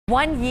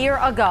1 year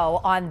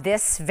ago on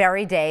this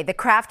very day, the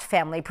Kraft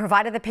family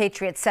provided the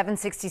Patriots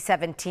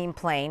 767 team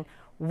plane,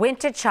 went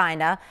to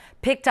China,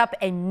 picked up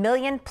 1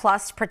 million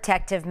plus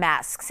protective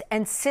masks,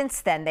 and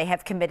since then they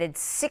have committed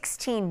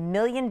 $16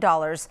 million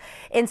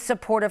in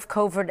support of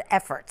COVID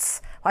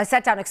efforts. Well, I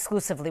sat down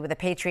exclusively with the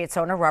Patriots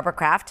owner, Robert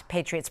Kraft,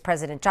 Patriots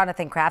president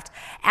Jonathan Kraft,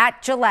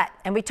 at Gillette,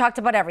 and we talked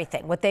about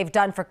everything, what they've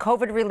done for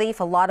COVID relief,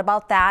 a lot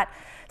about that,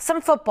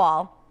 some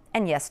football,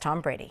 and yes,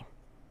 Tom Brady.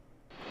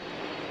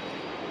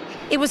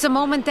 It was a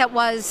moment that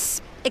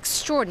was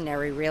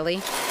extraordinary, really.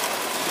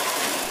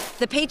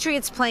 The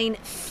Patriots plane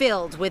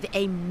filled with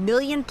 1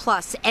 million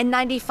plus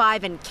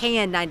N95 and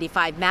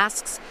KN95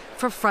 masks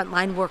for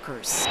frontline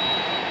workers.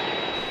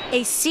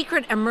 A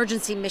secret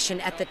emergency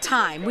mission at the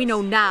time. We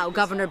know now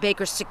Governor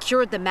Baker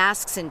secured the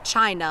masks in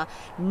China,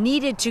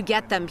 needed to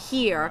get them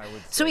here.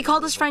 So he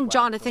called his friend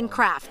Jonathan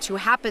Kraft, who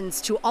happens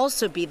to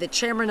also be the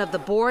chairman of the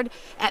board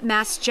at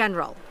Mass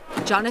General.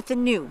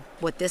 Jonathan knew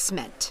what this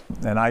meant.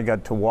 And I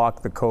got to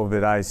walk the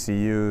COVID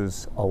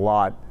ICUs a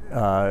lot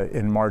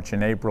in March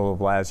and April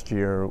of last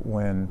year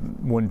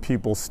when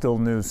people still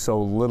knew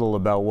so little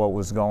about what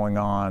was going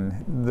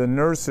on. The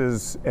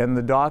nurses and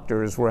the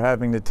doctors were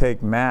having to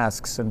take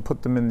masks and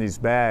put them in these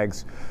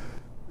bags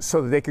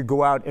so that they could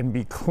go out and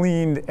be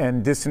cleaned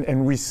and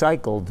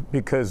recycled,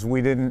 because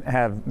we didn't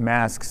have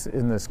masks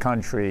in this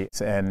country.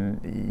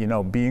 And, you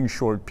know, being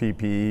short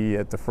PPE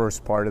at the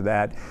first part of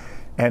that,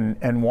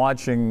 and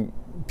watching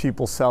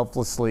people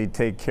selflessly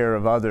take care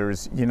of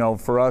others, you know,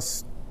 for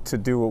us to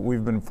do what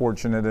we've been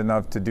fortunate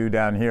enough to do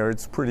down here,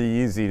 it's pretty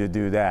easy to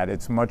do that.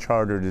 It's much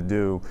harder to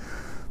do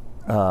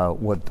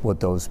what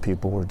those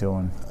people were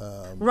doing.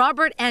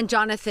 Robert and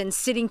Jonathan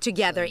sitting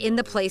together in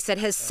the place that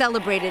has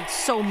celebrated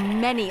so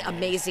many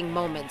amazing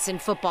moments in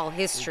football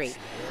history.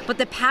 But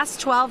the past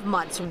 12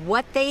 months,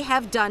 what they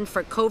have done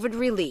for COVID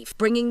relief,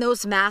 bringing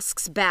those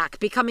masks back,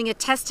 becoming a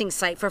testing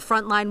site for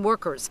frontline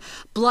workers,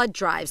 blood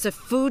drives, a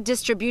food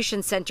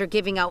distribution center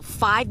giving out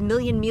 5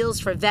 million meals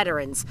for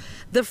veterans,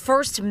 the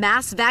first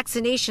mass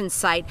vaccination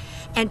site,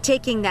 and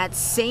taking that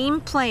same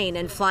plane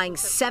and flying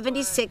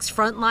 76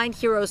 frontline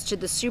heroes to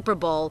the Super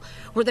Bowl,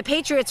 where the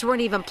Patriots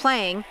weren't even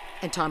playing,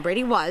 and Tom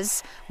Brady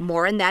was,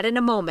 more on that in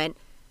a moment,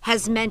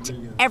 has meant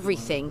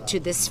everything to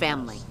this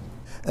family.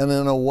 And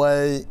in a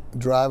way,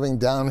 driving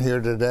down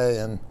here today,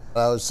 and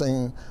I was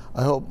thinking,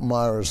 I hope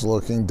Myra's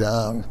looking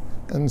down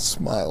and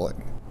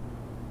smiling.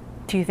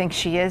 Do you think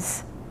she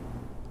is?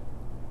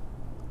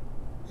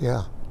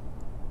 Yeah.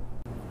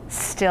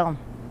 Still,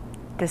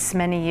 this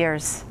many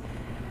years,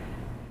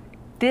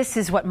 this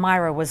is what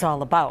Myra was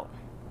all about.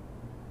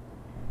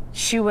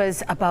 She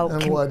was about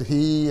and what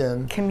he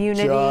and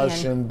community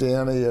Josh and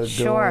Danny are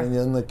doing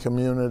in the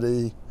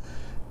community,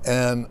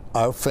 and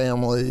our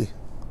family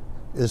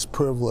is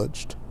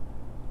privileged.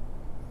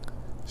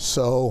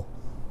 So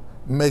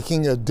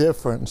making a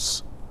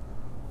difference,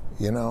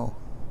 you know,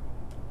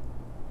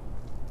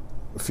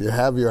 if you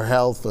have your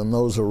health and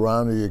those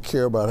around you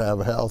care about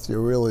have health,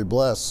 you're really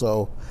blessed.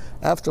 So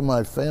after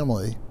my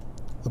family,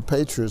 the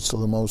Patriots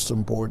are the most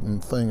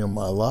important thing in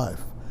my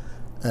life.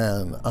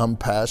 And I'm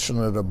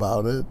passionate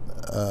about it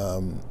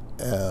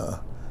the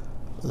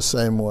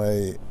same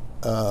way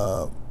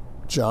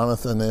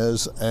Jonathan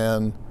is,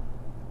 and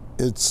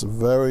it's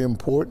very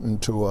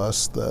important to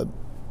us that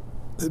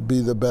it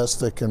be the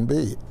best it can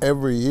be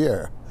every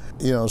year.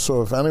 You know,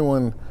 so if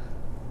anyone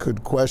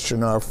could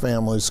question our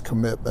family's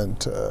commitment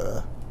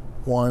to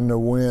wanting to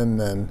win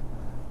and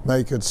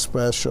make it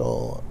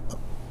special.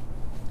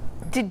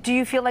 Do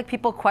you feel like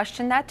people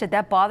question that? Did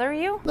that bother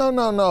you? No,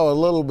 a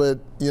little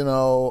bit, you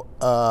know.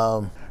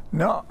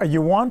 No,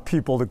 you want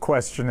people to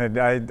question it.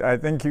 I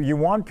think you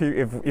want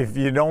people, if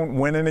you don't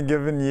win in a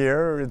given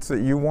year, it's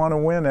that you want to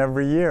win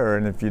every year.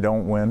 And if you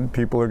don't win,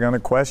 people are going to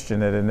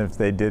question it. And if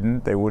they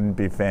didn't, they wouldn't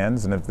be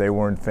fans. And if they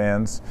weren't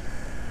fans,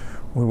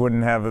 we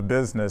wouldn't have a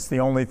business. The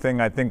only thing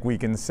I think we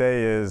can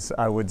say is,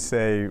 I would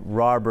say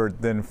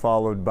Robert, then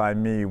followed by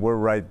me, we're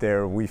right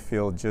there. We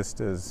feel just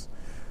as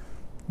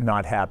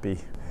not happy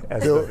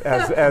as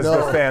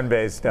the fan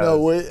base does.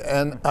 No,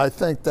 and I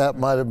think that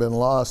might have been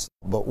lost,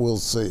 but we'll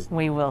see.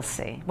 We will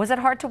see. Was it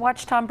hard to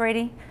watch Tom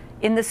Brady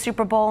in the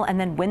Super Bowl and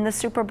then win the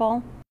Super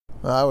Bowl?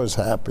 I was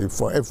happy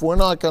for. If we're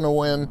not going to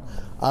win,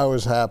 I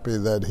was happy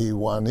that he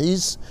won.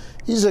 He's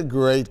a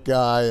great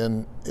guy,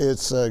 and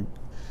it's a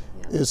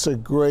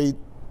great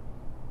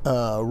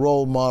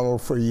role model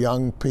for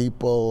young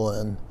people.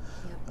 And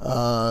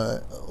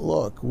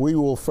look, we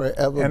will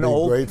forever be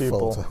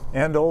grateful to.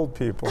 And old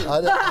people.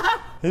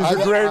 He's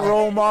a great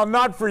role model,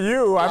 not for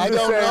you. I'm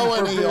just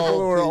saying for people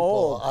who are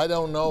old. I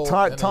don't know.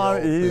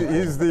 Tom,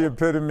 he's the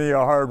epitome of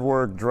hard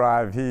work,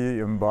 drive.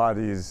 He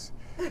embodies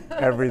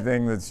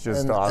everything that's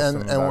just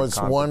awesome. And what's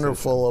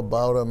wonderful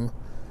about him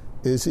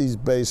is he's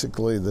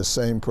basically the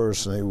same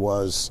person he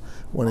was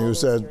when he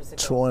was at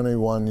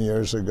 21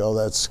 years ago,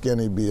 that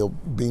skinny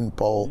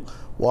beanpole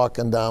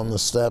walking down the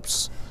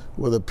steps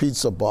with a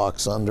pizza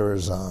box under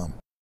his arm.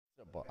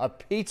 A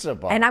pizza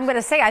box. And I'm going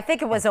to say, I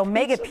think it was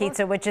Omega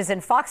Pizza, which is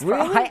in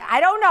Foxborough. Really? I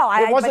don't know.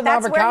 It wasn't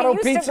but that's where he avocado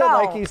used to pizza go.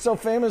 like he's so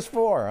famous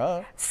for,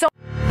 huh? So